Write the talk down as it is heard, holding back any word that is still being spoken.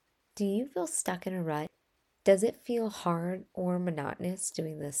Do you feel stuck in a rut? Does it feel hard or monotonous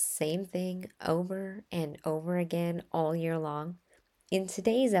doing the same thing over and over again all year long? In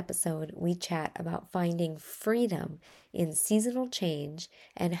today's episode, we chat about finding freedom in seasonal change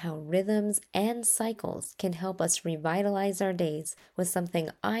and how rhythms and cycles can help us revitalize our days with something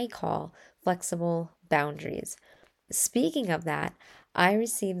I call flexible boundaries. Speaking of that, I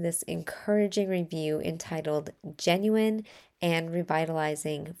received this encouraging review entitled Genuine and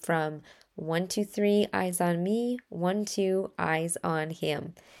Revitalizing from 123 Eyes on Me, 12 Eyes on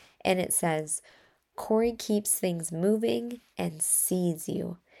Him. And it says, Corey keeps things moving and sees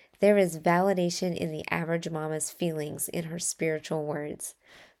you. There is validation in the average mama's feelings in her spiritual words.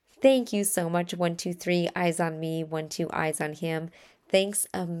 Thank you so much, 123 Eyes on Me, 12 Eyes on Him. Thanks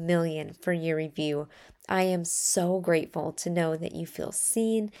a million for your review. I am so grateful to know that you feel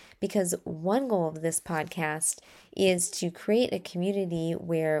seen because one goal of this podcast is to create a community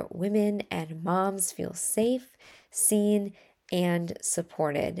where women and moms feel safe, seen, and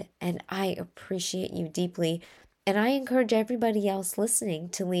supported. And I appreciate you deeply. And I encourage everybody else listening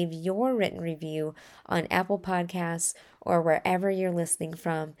to leave your written review on Apple Podcasts or wherever you're listening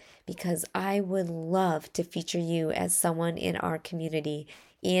from, because I would love to feature you as someone in our community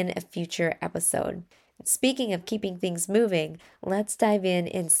in a future episode. Speaking of keeping things moving, let's dive in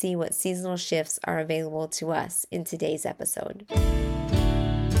and see what seasonal shifts are available to us in today's episode.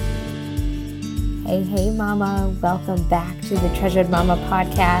 Hey, Mama. Welcome back to the Treasured Mama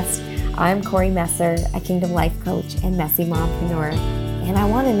podcast. I'm Corey Messer, a Kingdom Life Coach and messy mompreneur, and I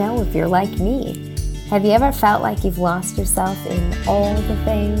want to know if you're like me. Have you ever felt like you've lost yourself in all the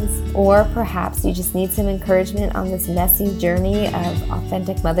things? Or perhaps you just need some encouragement on this messy journey of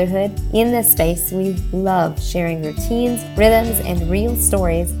authentic motherhood? In this space, we love sharing routines, rhythms, and real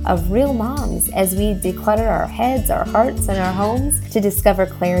stories of real moms as we declutter our heads, our hearts, and our homes to discover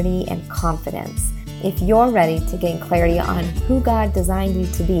clarity and confidence. If you're ready to gain clarity on who God designed you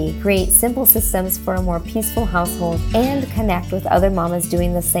to be, create simple systems for a more peaceful household, and connect with other mamas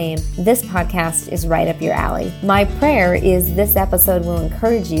doing the same, this podcast is right up your alley. My prayer is this episode will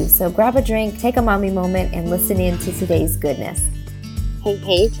encourage you, so grab a drink, take a mommy moment, and listen in to today's goodness.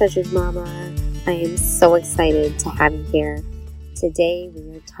 Hey, Treasured Mama. I am so excited to have you here. Today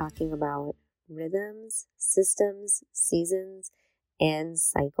we are talking about rhythms, systems, seasons, and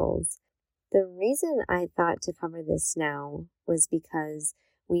cycles. The reason I thought to cover this now was because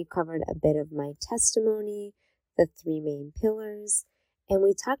we've covered a bit of my testimony, the 3 main pillars, and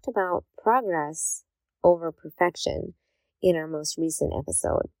we talked about progress over perfection in our most recent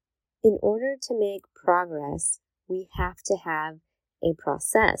episode. In order to make progress, we have to have a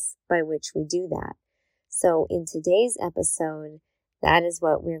process by which we do that. So in today's episode, that is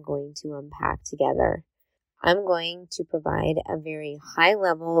what we're going to unpack together. I'm going to provide a very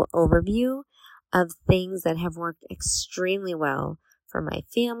high-level overview of things that have worked extremely well for my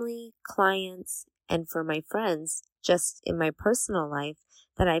family, clients, and for my friends just in my personal life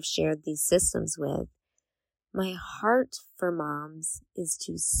that I've shared these systems with. My heart for moms is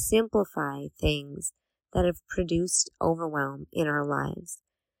to simplify things that have produced overwhelm in our lives.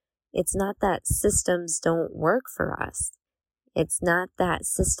 It's not that systems don't work for us. It's not that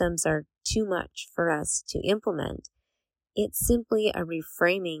systems are too much for us to implement. It's simply a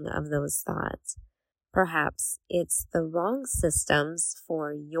reframing of those thoughts. Perhaps it's the wrong systems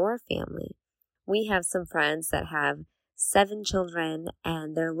for your family. We have some friends that have 7 children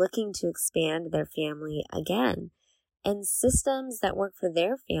and they're looking to expand their family again. And systems that work for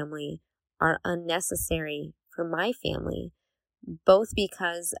their family are unnecessary for my family, both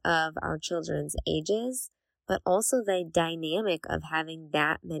because of our children's ages, but also the dynamic of having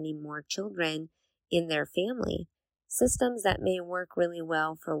that many more children in their family. Systems that may work really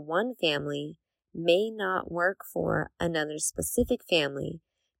well for one family may not work for another specific family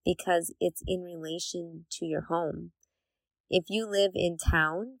because it's in relation to your home. If you live in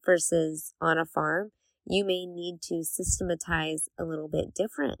town versus on a farm, you may need to systematize a little bit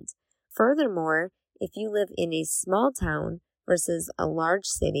different. Furthermore, if you live in a small town versus a large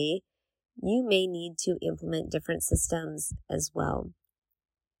city, you may need to implement different systems as well.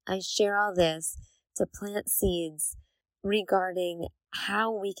 I share all this to plant seeds regarding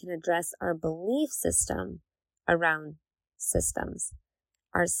how we can address our belief system around systems.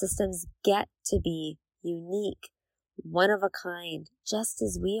 Our systems get to be unique, one of a kind, just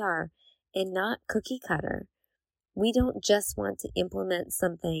as we are, and not cookie cutter. We don't just want to implement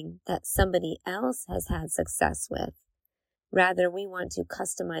something that somebody else has had success with. Rather, we want to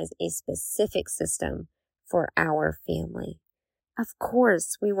customize a specific system for our family. Of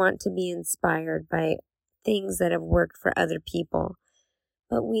course, we want to be inspired by things that have worked for other people,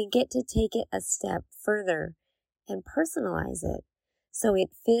 but we get to take it a step further and personalize it so it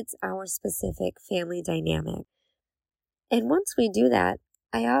fits our specific family dynamic. And once we do that,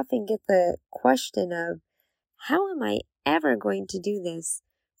 I often get the question of, how am I ever going to do this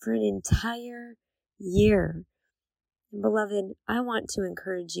for an entire year? Beloved, I want to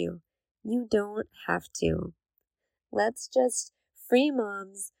encourage you. You don't have to. Let's just free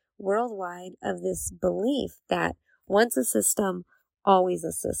moms worldwide of this belief that once a system, always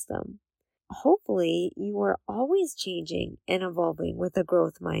a system. Hopefully, you are always changing and evolving with a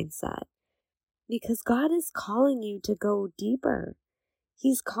growth mindset, because God is calling you to go deeper.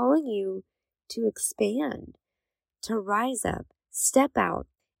 He's calling you to expand, to rise up, step out,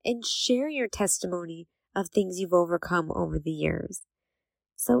 and share your testimony of things you've overcome over the years.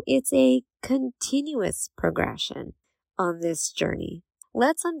 So it's a continuous progression on this journey.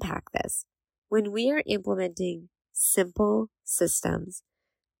 Let's unpack this. When we are implementing simple systems,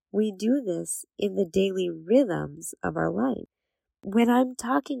 we do this in the daily rhythms of our life. When I'm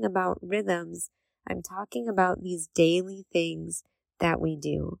talking about rhythms, I'm talking about these daily things that we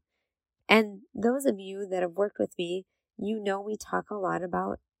do. And those of you that have worked with me, you know we talk a lot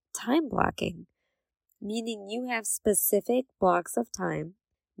about time blocking, meaning you have specific blocks of time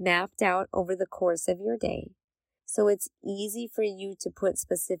mapped out over the course of your day. So it's easy for you to put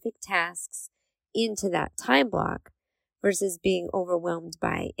specific tasks into that time block versus being overwhelmed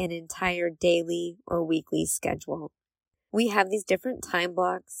by an entire daily or weekly schedule. We have these different time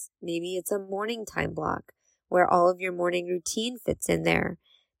blocks. Maybe it's a morning time block where all of your morning routine fits in there.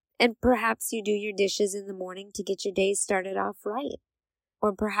 And perhaps you do your dishes in the morning to get your day started off right.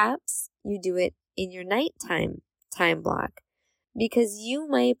 Or perhaps you do it in your nighttime time block, because you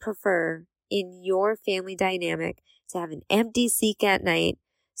may prefer in your family dynamic to have an empty sink at night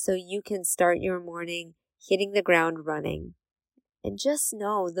so you can start your morning hitting the ground running. And just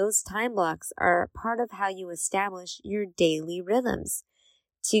know those time blocks are part of how you establish your daily rhythms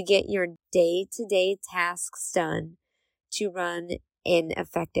to get your day-to-day tasks done, to run an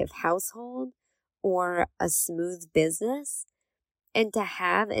effective household or a smooth business, and to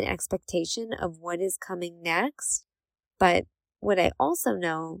have an expectation of what is coming next. But what I also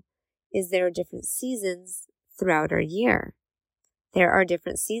know is there are different seasons throughout our year. There are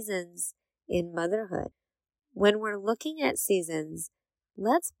different seasons in motherhood. When we're looking at seasons,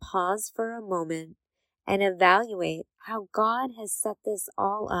 let's pause for a moment and evaluate how God has set this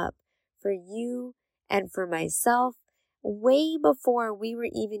all up for you and for myself way before we were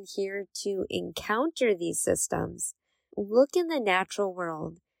even here to encounter these systems. Look in the natural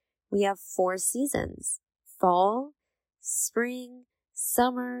world. We have 4 seasons: fall, spring,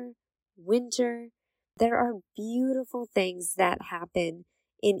 summer, winter. There are beautiful things that happen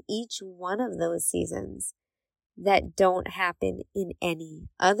in each one of those seasons that don't happen in any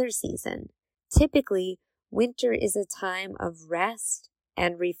other season. Typically, winter is a time of rest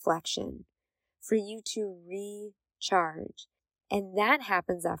and reflection for you to recharge. And that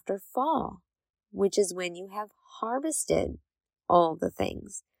happens after fall, which is when you have harvested all the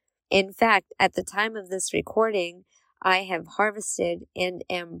things. In fact, at the time of this recording, I have harvested and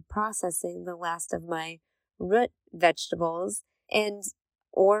am processing the last of my root vegetables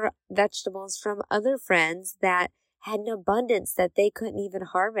or vegetables from other friends that had an abundance that they couldn't even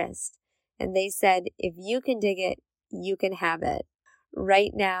harvest. And they said, if you can dig it, you can have it.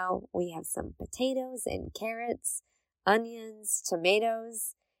 Right now, we have some potatoes and carrots, onions,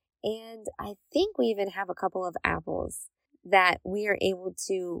 tomatoes, and I think we even have a couple of apples that we are able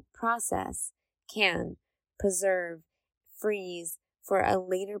to process, can, preserve, freeze for a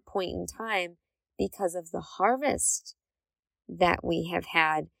later point in time because of the harvest that we have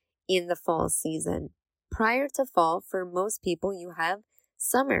had in the fall season. Prior to fall, for most people, you have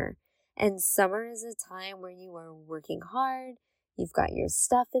summer. And summer is a time where you are working hard, you've got your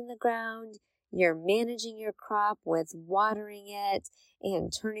stuff in the ground, you're managing your crop with watering it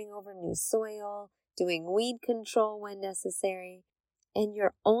and turning over new soil, doing weed control when necessary. And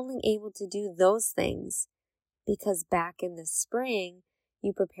you're only able to do those things because back in the spring,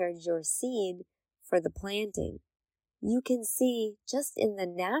 you prepared your seed for the planting. You can see just in the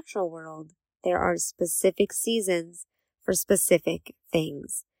natural world, there are specific seasons for specific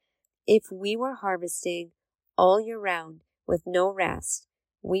things. If we were harvesting all year round with no rest,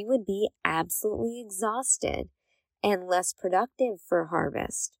 we would be absolutely exhausted and less productive for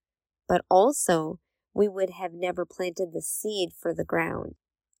harvest. But also, we would have never planted the seed for the ground.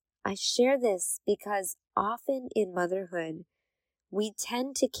 I share this because often in motherhood, we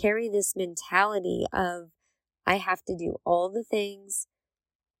tend to carry this mentality of, I have to do all the things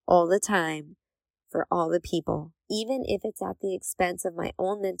all the time for all the people, even if it's at the expense of my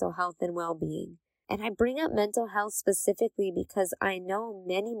own mental health and well-being. And I bring up mental health specifically because I know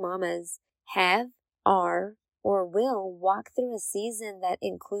many mamas have, are, or will walk through a season that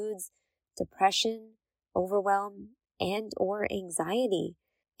includes depression, overwhelm, and or anxiety.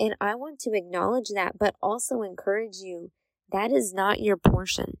 And I want to acknowledge that, but also encourage you that is not your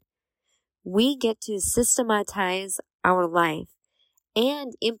portion. We get to systematize our life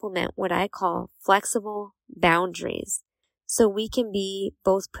and implement what I call flexible boundaries so we can be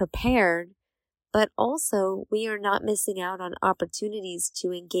both prepared, but also we are not missing out on opportunities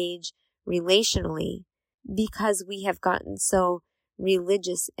to engage relationally because we have gotten so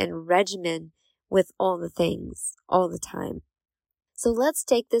religious and regimented with all the things all the time. So let's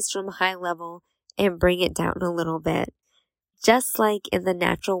take this from high level and bring it down a little bit. Just like in the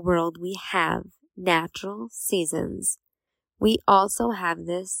natural world, we have natural seasons. We also have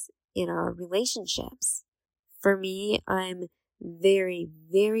this in our relationships. For me, I'm very,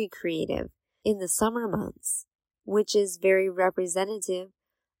 very creative in the summer months, which is very representative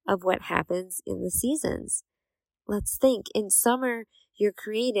of what happens in the seasons. Let's think. In summer, you're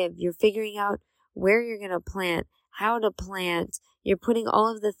creative. You're figuring out where you're going to plant, how to plant. You're putting all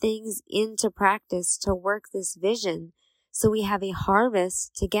of the things into practice to work this vision so we have a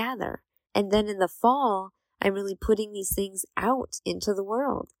harvest to gather. And then in the fall, I'm really putting these things out into the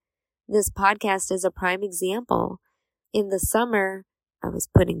world. This podcast is a prime example. In the summer, I was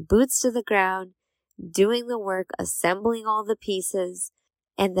putting boots to the ground, doing the work, assembling all the pieces,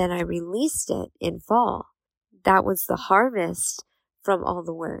 and then I released it in fall. That was the harvest from all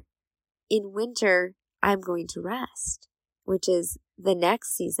the work. In winter, I'm going to rest, which is the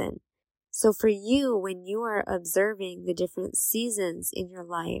next season. So for you, when you are observing the different seasons in your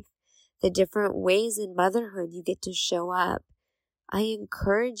life, the different ways in motherhood you get to show up, I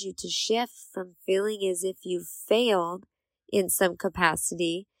encourage you to shift from feeling as if you've failed in some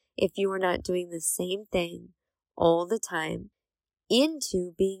capacity if you are not doing the same thing all the time,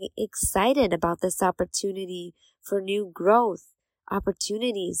 into being excited about this opportunity for new growth,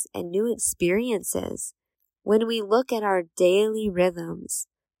 opportunities, and new experiences. When we look at our daily rhythms,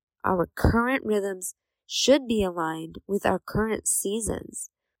 our current rhythms should be aligned with our current seasons.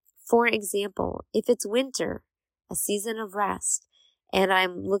 For example, if it's winter, a season of rest, and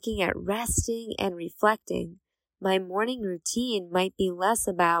I'm looking at resting and reflecting, my morning routine might be less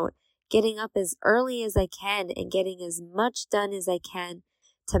about getting up as early as I can and getting as much done as I can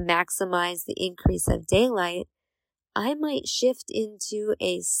to maximize the increase of daylight. I might shift into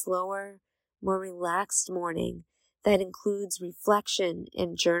a slower, more relaxed morning that includes reflection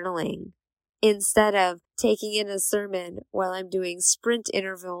and journaling, instead of taking in a sermon while I'm doing sprint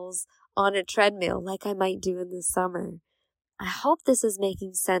intervals on a treadmill like I might do in the summer. I hope this is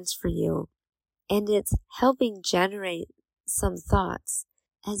making sense for you, and it's helping generate some thoughts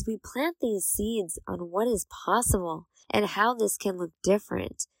as we plant these seeds on what is possible and how this can look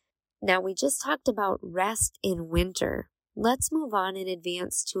different. Now, we just talked about rest in winter. Let's move on and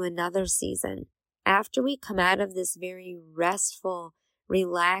advance to another season. After we come out of this very restful,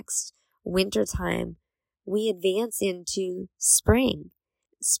 relaxed wintertime, we advance into spring.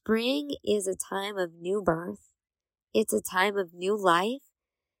 Spring is a time of new birth. It's a time of new life.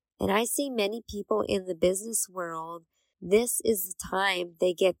 And I see many people in the business world, this is the time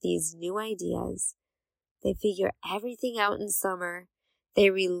they get these new ideas. They figure everything out in summer. They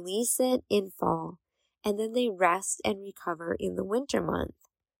release it in fall. And then they rest and recover in the winter month.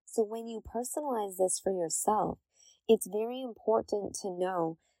 So when you personalize this for yourself, it's very important to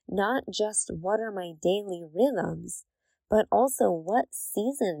know not just what are my daily rhythms, but also what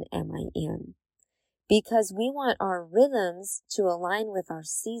season am I in? Because we want our rhythms to align with our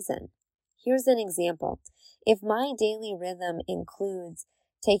season. Here's an example. If my daily rhythm includes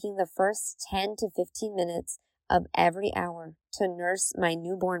taking the first 10 to 15 minutes of every hour to nurse my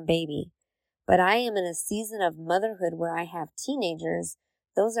newborn baby, but I am in a season of motherhood where I have teenagers,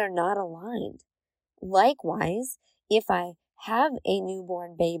 those are not aligned. Likewise, if I have a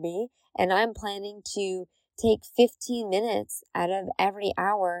newborn baby and I'm planning to take 15 minutes out of every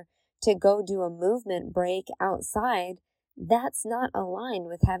hour to go do a movement break outside, that's not aligned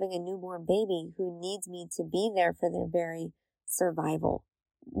with having a newborn baby who needs me to be there for their very survival.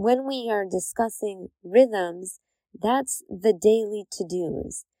 When we are discussing rhythms, that's the daily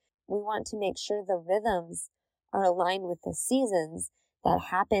to-dos. We want to make sure the rhythms are aligned with the seasons that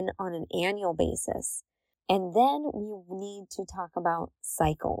happen on an annual basis. And then we need to talk about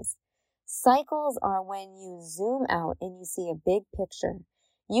cycles. Cycles are when you zoom out and you see a big picture.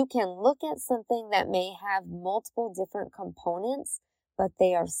 You can look at something that may have multiple different components, but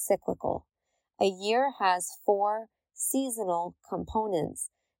they are cyclical. A year has 4 seasonal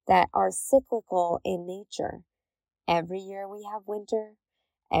components that are cyclical in nature. Every year we have winter,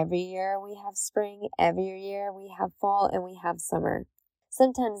 every year we have spring, every year we have fall, and we have summer.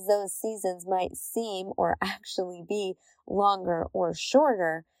 Sometimes those seasons might seem or actually be longer or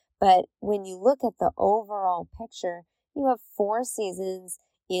shorter, but when you look at the overall picture, you have 4 seasons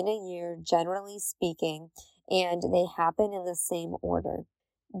in a year, generally speaking, and they happen in the same order.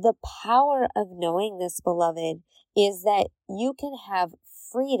 The power of knowing this, beloved, is that you can have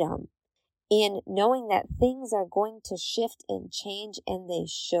freedom in knowing that things are going to shift and change, and they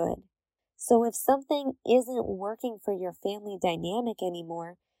should. So if something isn't working for your family dynamic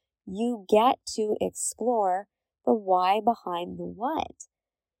anymore, you get to explore the why behind the what.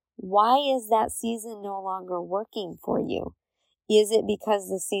 Why is that season no longer working for you? Is it because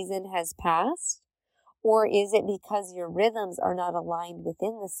the season has passed? Or is it because your rhythms are not aligned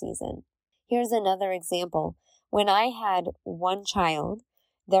within the season? Here's another example. When I had one child,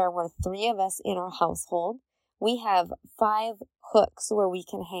 there were 3 of us in our household. We have 5 hooks where we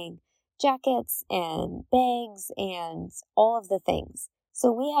can hang jackets and bags and all of the things.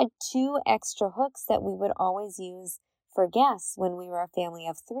 So we had 2 extra hooks that we would always use for guests when we were a family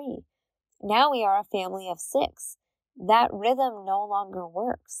of 3. Now we are a family of 6. That rhythm no longer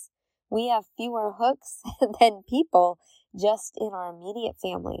works. We have fewer hooks than people just in our immediate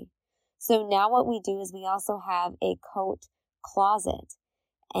family. So now what we do is we also have a coat closet.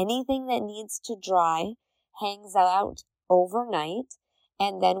 Anything that needs to dry hangs out overnight,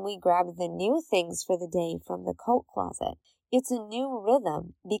 and then we grab the new things for the day from the coat closet. It's a new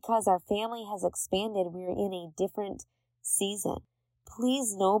rhythm because our family has expanded. We're in a different season.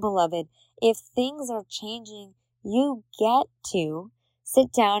 Please know, beloved, if things are changing, you get to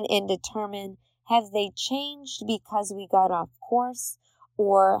sit down and determine, have they changed because we got off course,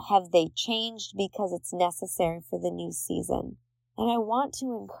 or have they changed because it's necessary for the new season? And I want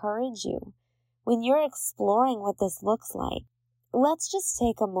to encourage you, when you're exploring what this looks like, let's just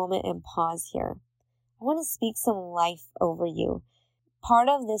take a moment and pause here. I want to speak some life over you. Part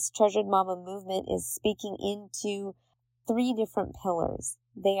of this Treasured Mama movement is speaking into 3 different pillars.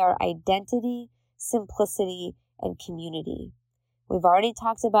 They are identity, simplicity, and community. We've already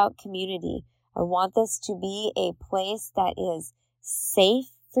talked about community. I want this to be a place that is safe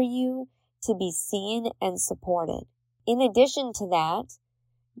for you to be seen and supported. In addition to that,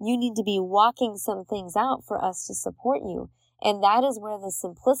 you need to be walking some things out for us to support you. And that is where the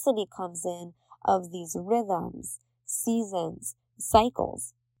simplicity comes in of these rhythms, seasons,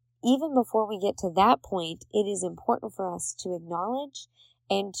 cycles. Even before we get to that point, it is important for us to acknowledge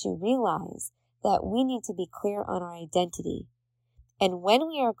and to realize that we need to be clear on our identity. And when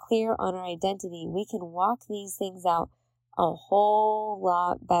we are clear on our identity, we can walk these things out a whole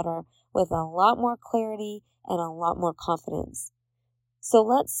lot better with a lot more clarity and a lot more confidence. So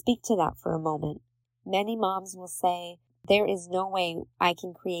let's speak to that for a moment. Many moms will say, there is no way I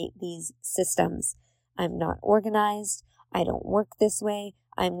can create these systems. I'm not organized. I don't work this way.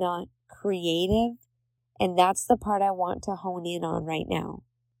 I'm not creative. And that's the part I want to hone in on right now.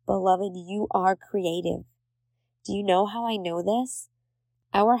 Beloved, you are creative. Do you know how I know this?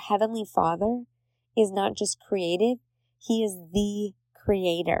 Our Heavenly Father is not just creative. He is the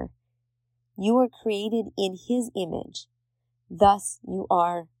creator. You are created in His image. Thus, you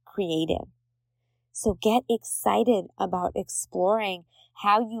are creative. So get excited about exploring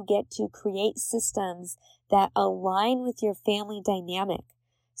how you get to create systems that align with your family dynamic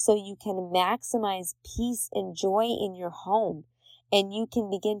so you can maximize peace and joy in your home, and you can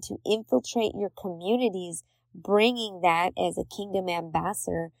begin to infiltrate your communities, bringing that as a kingdom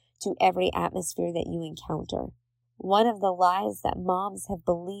ambassador to every atmosphere that you encounter. One of the lies that moms have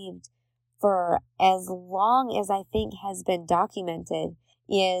believed for as long as I think has been documented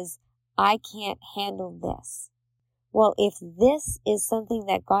is, I can't handle this. Well, if this is something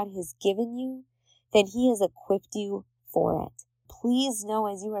that God has given you, then He has equipped you for it. Please know,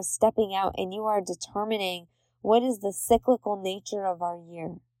 as you are stepping out and you are determining what is the cyclical nature of our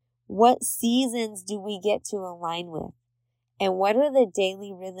year, what seasons do we get to align with, and what are the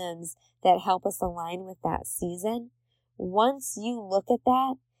daily rhythms that help us align with that season? Once you look at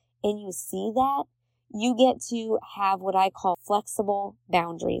that and you see that, you get to have what I call flexible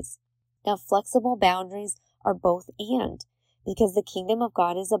boundaries. Now, flexible boundaries are both and, because the kingdom of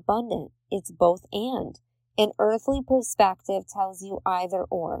God is abundant. It's both and. An earthly perspective tells you either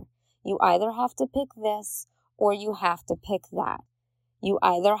or. You either have to pick this or you have to pick that. You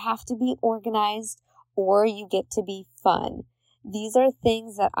either have to be organized or you get to be fun. These are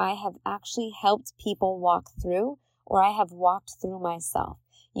things that I have actually helped people walk through, or I have walked through myself.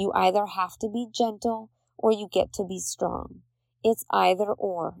 You either have to be gentle or you get to be strong. It's either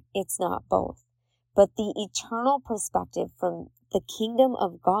or. It's not both. But the eternal perspective from the kingdom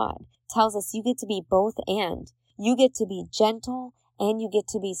of God tells us you get to be both and. You get to be gentle and you get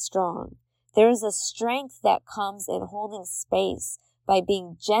to be strong. There is a strength that comes in holding space by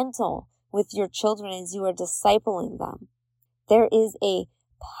being gentle with your children as you are discipling them. There is a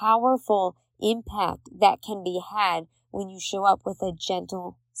powerful impact that can be had when you show up with a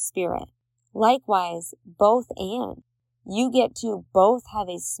gentle spirit. Likewise, both and. You get to both have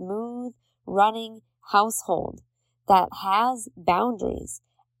a smooth running household that has boundaries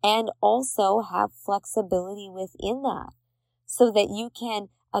and also have flexibility within that so that you can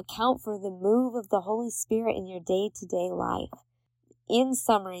account for the move of the Holy Spirit in your day-to-day life. In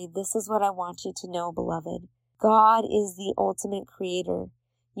summary, this is what I want you to know, beloved. God is the ultimate creator.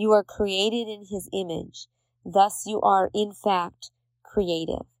 You are created in His image. Thus, you are, in fact,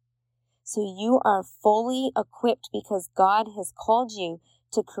 creative. So you are fully equipped because God has called you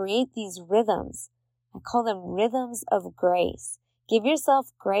to create these rhythms. I call them rhythms of grace. Give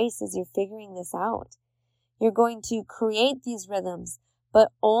yourself grace as you're figuring this out. You're going to create these rhythms, but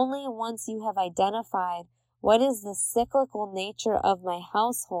only once you have identified what is the cyclical nature of my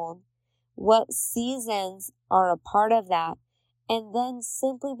household, what seasons are a part of that, and then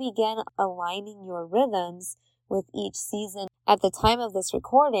simply begin aligning your rhythms with each season. At the time of this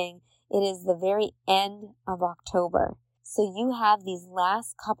recording, it is the very end of October. So you have these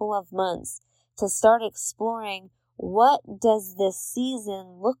last couple of months to start exploring what does this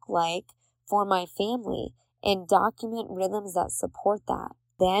season look like for my family and document rhythms that support that.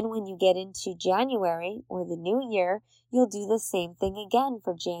 Then when you get into January or the new year, you'll do the same thing again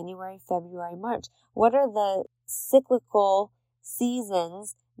for January, February, March. What are the cyclical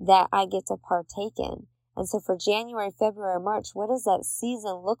seasons that I get to partake in? And so for January, February, March, what does that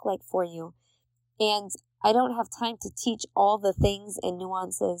season look like for you? And I don't have time to teach all the things and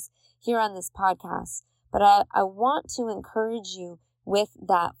nuances here on this podcast, but I want to encourage you with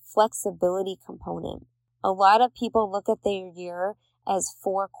that flexibility component. A lot of people look at their year as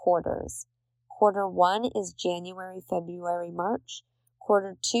 4 quarters. Quarter 1 is January, February, March.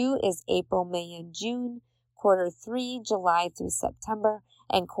 Quarter 2 is April, May, and June. Quarter 3, July through September.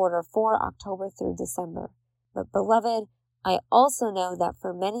 And quarter 4, October through December. But beloved, I also know that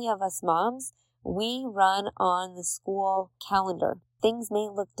for many of us moms, we run on the school calendar. Things may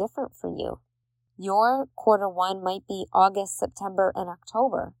look different for you. Your quarter 1 might be August, September, and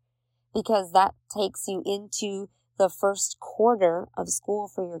October, because that takes you into the first quarter of school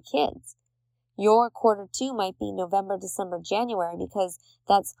for your kids. Your quarter 2 might be November, December, January, because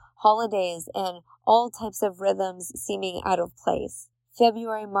that's holidays and all types of rhythms seeming out of place.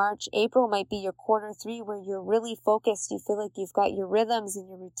 February, March, April might be your quarter 3 where you're really focused. You feel like you've got your rhythms and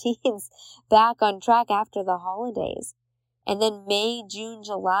your routines back on track after the holidays. And then May, June,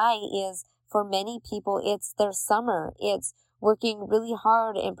 July is, for many people, it's their summer. It's working really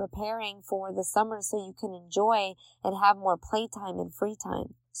hard and preparing for the summer so you can enjoy and have more playtime and free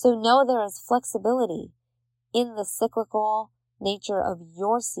time. So know there is flexibility in the cyclical nature of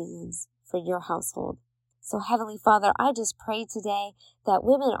your seasons for your household. So Heavenly Father, I just pray today that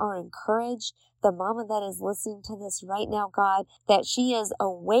women are encouraged, the mama that is listening to this right now, God, that she is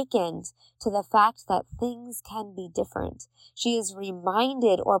awakened to the fact that things can be different. She is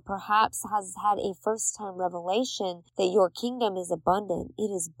reminded or perhaps has had a first-time revelation that your kingdom is abundant.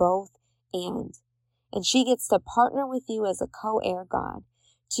 It is both and. And she gets to partner with you as a co-heir, God,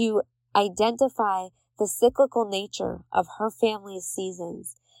 to identify the cyclical nature of her family's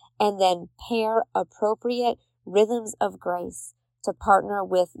seasons and then pair appropriate rhythms of grace to partner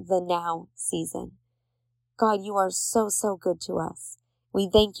with the now season. God, you are so, so good to us. We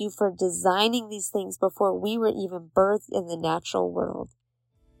thank you for designing these things before we were even birthed in the natural world.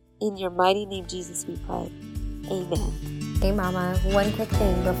 In your mighty name, Jesus, we pray. Amen. Hey Mama, one quick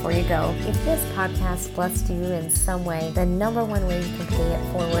thing before you go. If this podcast blessed you in some way, the number one way you can pay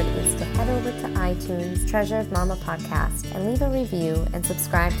it forward is to head over to iTunes, Treasured Mama Podcast, and leave a review and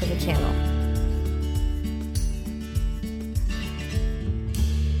subscribe to the channel.